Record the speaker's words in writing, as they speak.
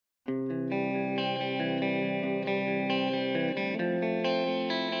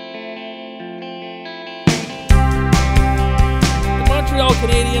Montreal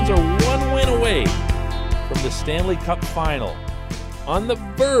Canadiens are one win away from the Stanley Cup final, on the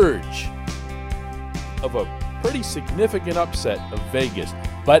verge of a pretty significant upset of Vegas.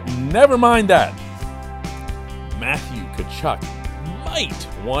 But never mind that. Matthew Tkachuk might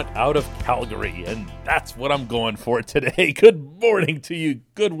want out of Calgary, and that's what I'm going for today. Good morning to you.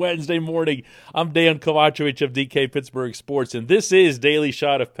 Good Wednesday morning. I'm Dejan Kovacevic of DK Pittsburgh Sports, and this is Daily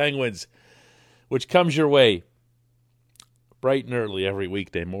Shot of Penguins, which comes your way bright and early every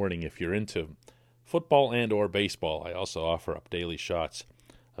weekday morning if you're into football and or baseball. I also offer up daily shots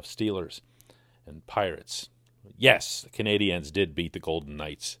of Steelers and Pirates. Yes, the Canadiens did beat the Golden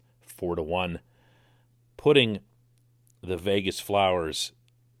Knights 4-1, putting the Vegas Flowers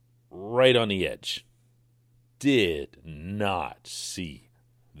right on the edge. Did not see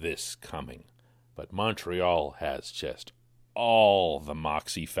this coming. But Montreal has just all the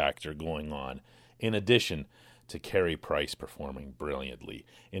moxie factor going on, in addition to Carey Price performing brilliantly,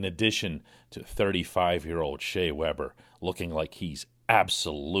 in addition to 35-year-old Shea Weber looking like he's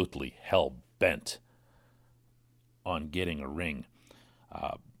absolutely hell-bent on getting a ring.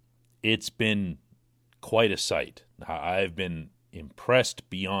 It's been quite a sight. I've been impressed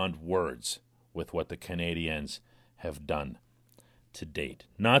beyond words with what the Canadiens have done to date.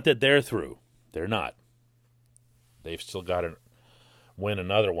 Not that they're through. They're not. They've still got to win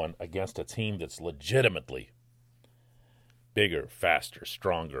another one against a team that's legitimately bigger, faster,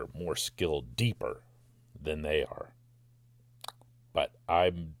 stronger, more skilled, deeper than they are. But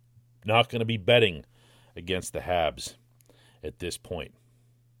I'm not going to be betting against the Habs at this point.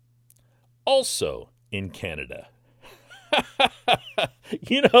 Also in Canada,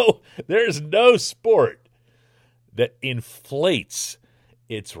 there's no sport that inflates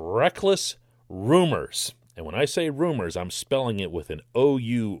its reckless rumors. And when I say rumors, I'm spelling it with an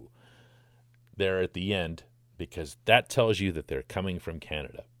O-U there at the end, because that tells you that they're coming from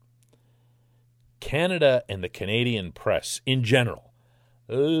Canada. Canada and the Canadian press in general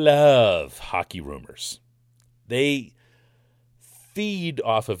love hockey rumors. They feed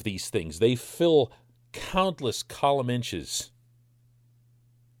off of these things. They fill countless column inches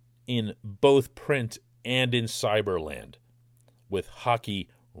in both print and in cyberland with hockey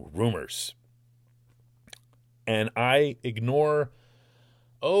rumors. And I ignore,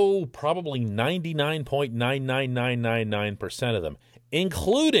 probably 99.99999% of them,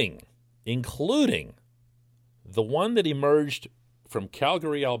 including the one that emerged from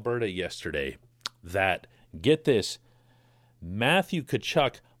Calgary, Alberta yesterday, that, get this, Matthew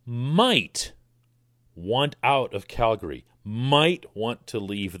Tkachuk might want out of Calgary, might want to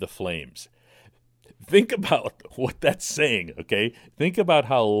leave the Flames. Think about what that's saying, okay? Think about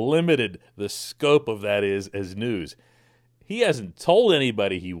how limited the scope of that is as news. He hasn't told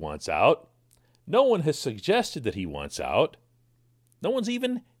anybody he wants out. No one has suggested that he wants out. No one's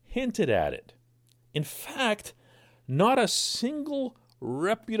even hinted at it. In fact, not a single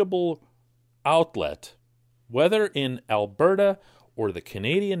reputable outlet, whether in Alberta or the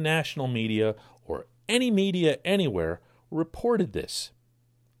Canadian national media or any media anywhere, reported this.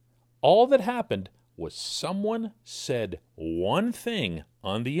 All that happened was someone said one thing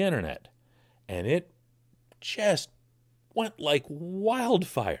on the internet, and it just went like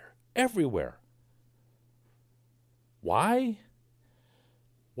wildfire everywhere. Why?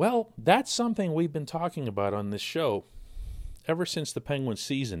 Well, that's something we've been talking about on this show ever since the Penguins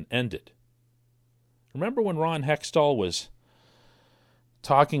season ended. Remember when Ron Hextall was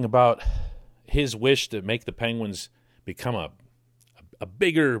talking about his wish to make the Penguins become a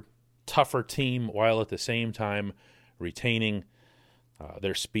bigger, tougher team while at the same time retaining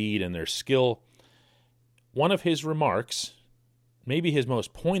their speed and their skill? One of his remarks, maybe his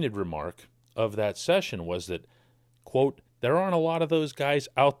most pointed remark of that session, was that, quote, there aren't a lot of those guys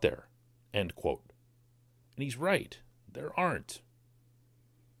out there, end quote. And he's right. There aren't.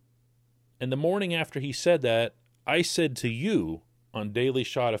 And the morning after he said that, I said to you on Daily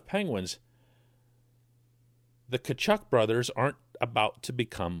Shot of Penguins, the Tkachuk brothers aren't about to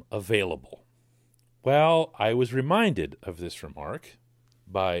become available. Well, I was reminded of this remark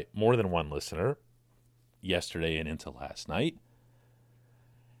by more than one listener yesterday and into last night.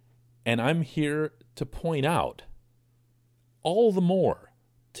 And I'm here to point out all the more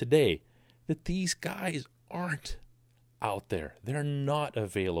today that these guys aren't out there. They're not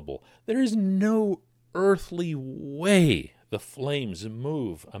available. There is no earthly way the Flames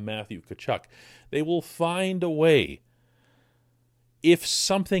move a Matthew Tkachuk. They will find a way if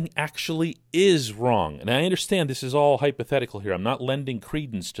something actually is wrong. And I understand this is all hypothetical here. I'm not lending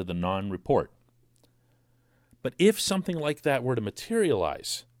credence to the non-report. But if something like that were to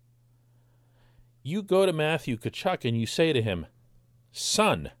materialize, you go to Matthew Tkachuk and you say to him,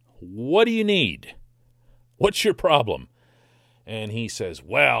 son, what do you need? What's your problem? And he says,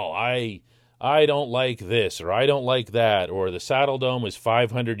 well, I don't like this, or I don't like that, or the Saddle Dome is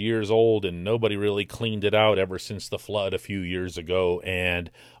 500 years old and nobody really cleaned it out ever since the flood a few years ago. And,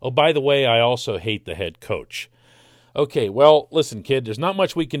 oh, by the way, I also hate the head coach. Okay, well, listen, kid, there's not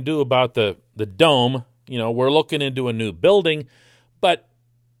much we can do about the dome. You know, we're looking into a new building, but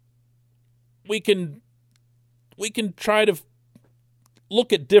we can try to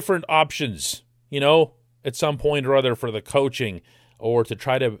look at different options, at some point or other for the coaching, or to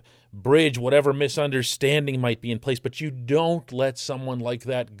try to bridge whatever misunderstanding might be in place. But you don't let someone like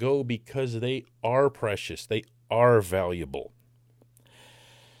that go, because they are precious. They are valuable.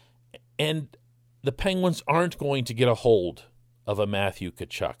 And the Penguins aren't going to get a hold of a Matthew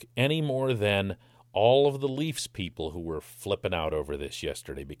Tkachuk any more than all of the Leafs people who were flipping out over this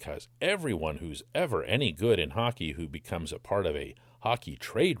yesterday, because everyone who's ever any good in hockey who becomes a part of a hockey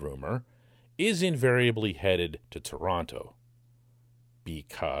trade rumor is invariably headed to Toronto,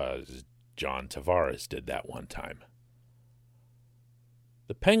 because John Tavares did that one time.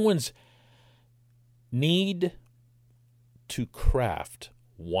 The Penguins need to craft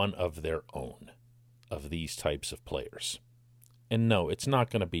one of their own of these types of players. And no, it's not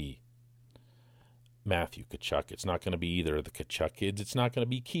going to be Matthew Tkachuk. It's not going to be either of the Tkachuk kids. It's not going to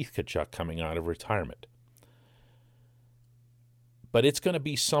be Keith Tkachuk coming out of retirement. But it's going to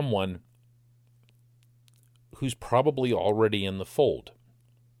be someone who's probably already in the fold.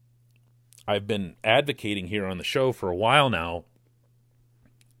 I've been advocating here on the show for a while now,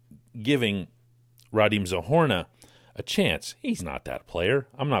 giving Radim Zohorna a chance. He's not that player.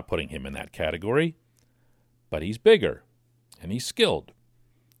 I'm not putting him in that category. But he's bigger, and he's skilled,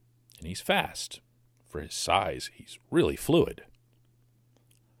 and he's fast. For his size, he's really fluid.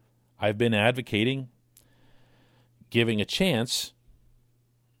 I've been advocating giving a chance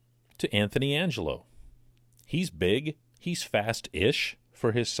to Anthony Angelo. He's big, he's fast-ish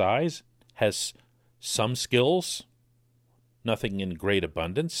for his size, has some skills, nothing in great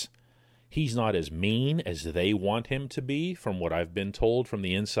abundance. He's not as mean as they want him to be, from what I've been told from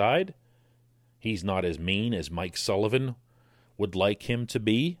the inside. He's not as mean as Mike Sullivan would like him to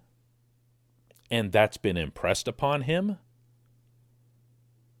be, and that's been impressed upon him.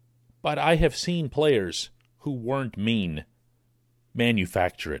 But I have seen players who weren't mean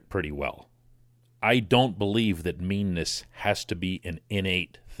manufacture it pretty well. I don't believe that meanness has to be an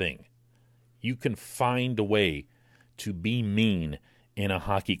innate thing. You can find a way to be mean in a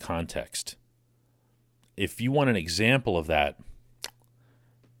hockey context. If you want an example of that,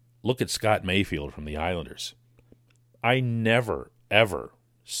 look at Scott Mayfield from the Islanders. I never, ever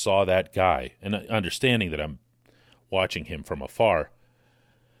saw that guy, and understanding that I'm watching him from afar,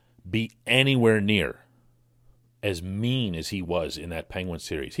 be anywhere near as mean as he was in that Penguin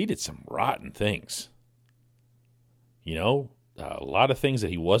series. He did some rotten things. A lot of things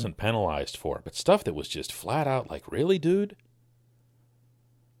that he wasn't penalized for, but stuff that was just flat out like, really, dude?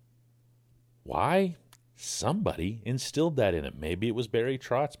 Why? Somebody instilled that in him. Maybe it was Barry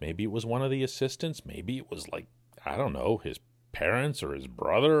Trotz. Maybe it was one of the assistants. Maybe it was his parents or his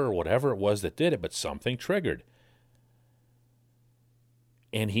brother or whatever it was that did it, but something triggered.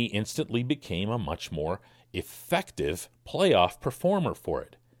 And he instantly became a much more effective playoff performer for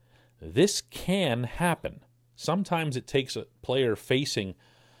it. This can happen. Sometimes it takes a player facing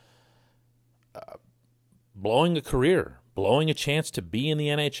blowing a career, blowing a chance to be in the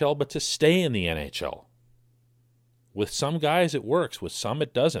NHL, but to stay in the NHL. With some guys it works, with some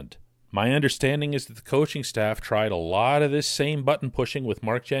it doesn't. My understanding is that the coaching staff tried a lot of this same button pushing with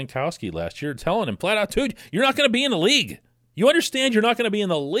Mark Jankowski last year, telling him flat out, dude, you're not going to be in the league. You understand you're not going to be in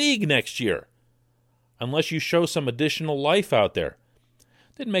the league next year unless you show some additional life out there.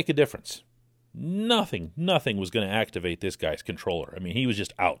 Didn't make a difference. Nothing was going to activate this guy's controller. I mean, he was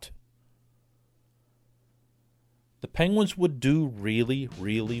just out. The Penguins would do really,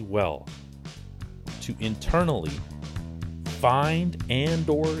 really well to internally find and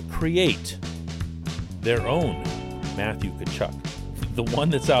or create their own Matthew Tkachuk. The one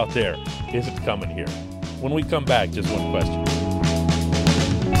that's out there isn't coming here. When we come back, just one question.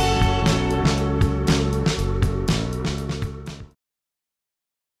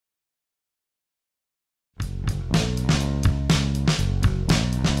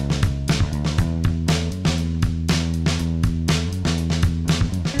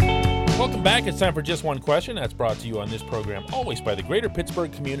 Welcome back. It's time for Just One Question. That's brought to you on this program always by the Greater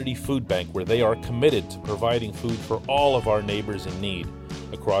Pittsburgh Community Food Bank, where they are committed to providing food for all of our neighbors in need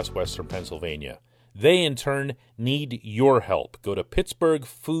across Western Pennsylvania. They, in turn, need your help. Go to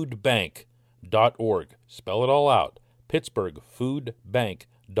pittsburghfoodbank.org. Spell it all out.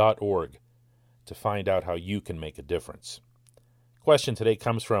 pittsburghfoodbank.org to find out how you can make a difference. Question today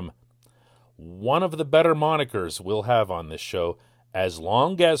comes from one of the better monikers we'll have on this show, as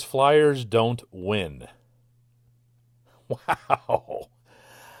long as Flyers don't win. Wow.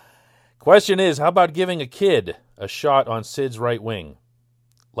 Question is, how about giving a kid a shot on Sid's right wing?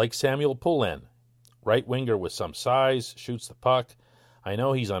 Like Samuel Poulin, right winger with some size, shoots the puck. I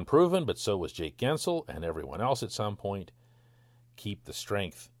know he's unproven, but so was Jake Gensel and everyone else at some point. Keep the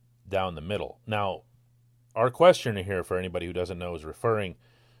strength down the middle. Now, our questioner here, for anybody who doesn't know, is referring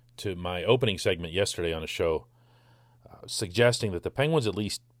to my opening segment yesterday on the show, suggesting that the Penguins at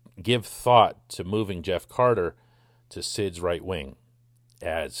least give thought to moving Jeff Carter to Sid's right wing,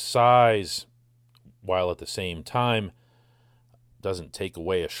 as size, while at the same time doesn't take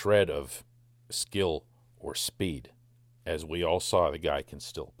away a shred of skill or speed. As we all saw, the guy can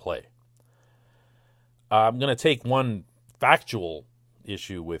still play. I'm going to take one factual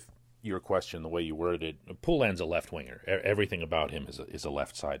issue with your question, the way you worded it. Poulin's a left winger. Everything about him is a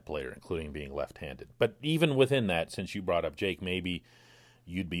left side player, including being left-handed. But even within that, since you brought up Jake, maybe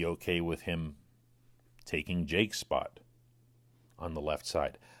you'd be okay with him taking Jake's spot on the left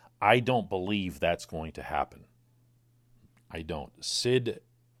side. I don't believe that's going to happen. I don't. Sid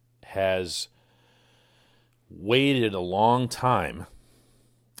has waited a long time,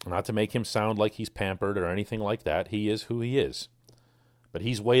 not to make him sound like he's pampered or anything like that. He is who he is. But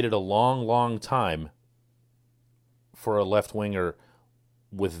he's waited a long, long time for a left winger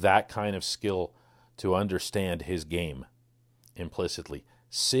with that kind of skill to understand his game implicitly.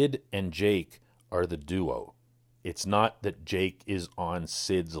 Sid and Jake are the duo. It's not that Jake is on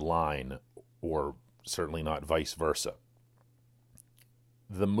Sid's line, or certainly not vice versa.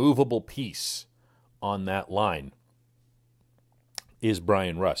 The movable piece on that line is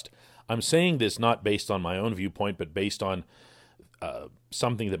Bryan Rust. I'm saying this not based on my own viewpoint, but based on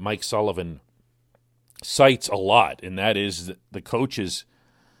something that Mike Sullivan cites a lot, and that is the coach's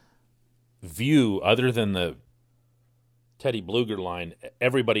view, other than the Teddy Bluger line,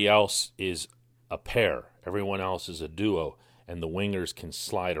 everybody else is a pair. Everyone else is a duo, and the wingers can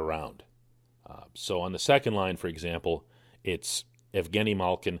slide around. So on the second line, for example, it's Evgeny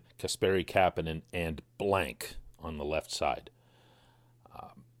Malkin, Kasperi Kapanen, and blank on the left side.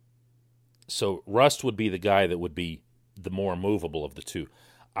 So Rust would be the guy that would be the more movable of the two.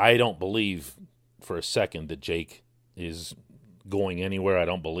 I don't believe for a second that Jake is going anywhere. I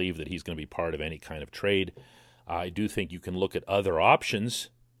don't believe that he's going to be part of any kind of trade. I do think you can look at other options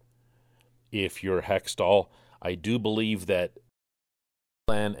if you're Hextall. I do believe that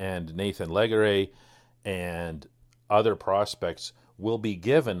and Nathan Legare and other prospects will be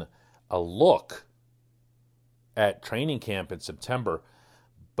given a look at training camp in September,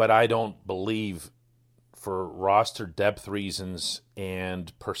 but I don't believe, for roster depth reasons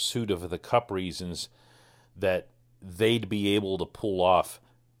and pursuit of the cup reasons, that they'd be able to pull off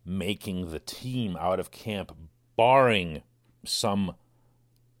making the team out of camp, barring some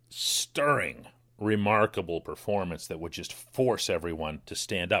stirring, remarkable performance that would just force everyone to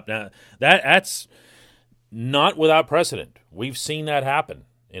stand up. Now, that's not without precedent. We've seen that happen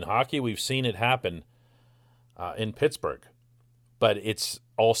in hockey. We've seen it happen in Pittsburgh, but it's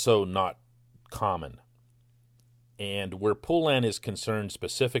also not common. And where Poulin is concerned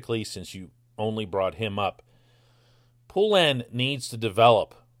specifically, since you only brought him up, Poulin needs to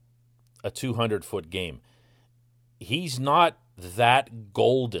develop a 200-foot game. He's not that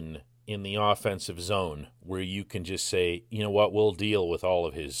golden in the offensive zone where you can just say, you know what, we'll deal with all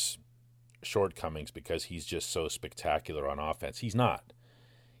of his shortcomings because he's just so spectacular on offense. He's not.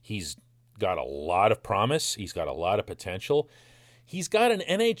 He's got a lot of promise. He's got a lot of potential. He's got an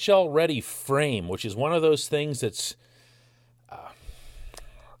NHL-ready frame, which is one of those things that's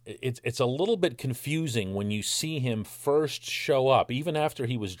it's a little bit confusing when you see him first show up, even after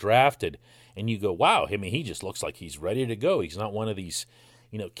he was drafted, and you go, wow, I mean, he just looks like he's ready to go. He's not one of these,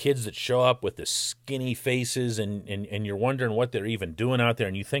 kids that show up with the skinny faces and you're wondering what they're even doing out there,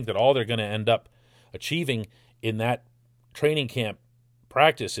 and you think that all they're going to end up achieving in that training camp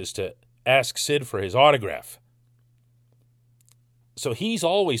practice is to ask Sid for his autograph. So he's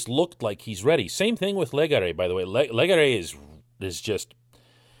always looked like he's ready. Same thing with Legare, by the way. Legare is just,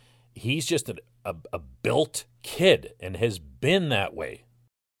 he's just a built kid and has been that way.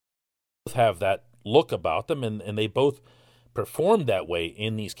 Both have that look about them, and they both performed that way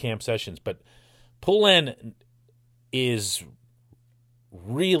in these camp sessions. But Poulin is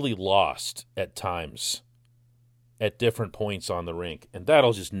really lost at times at different points on the rink, and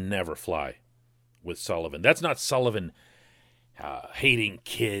that'll just never fly with Sullivan. That's not Sullivan hating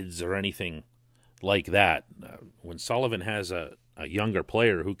kids or anything like that, when Sullivan has a younger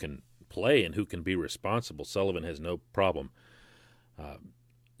player who can play and who can be responsible, Sullivan has no problem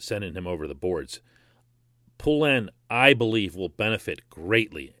sending him over the boards. Poulin, I believe, will benefit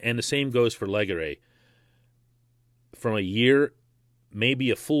greatly, and the same goes for Legare, from a year,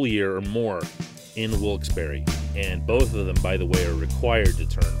 maybe a full year or more in Wilkes-Barre. And both of them, by the way, are required to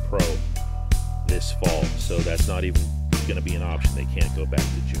turn pro this fall, so that's not even going to be an option. They can't go back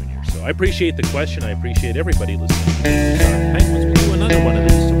to junior. So I appreciate the question. I appreciate everybody listening. Penguins will do another one of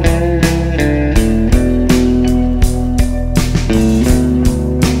these tomorrow.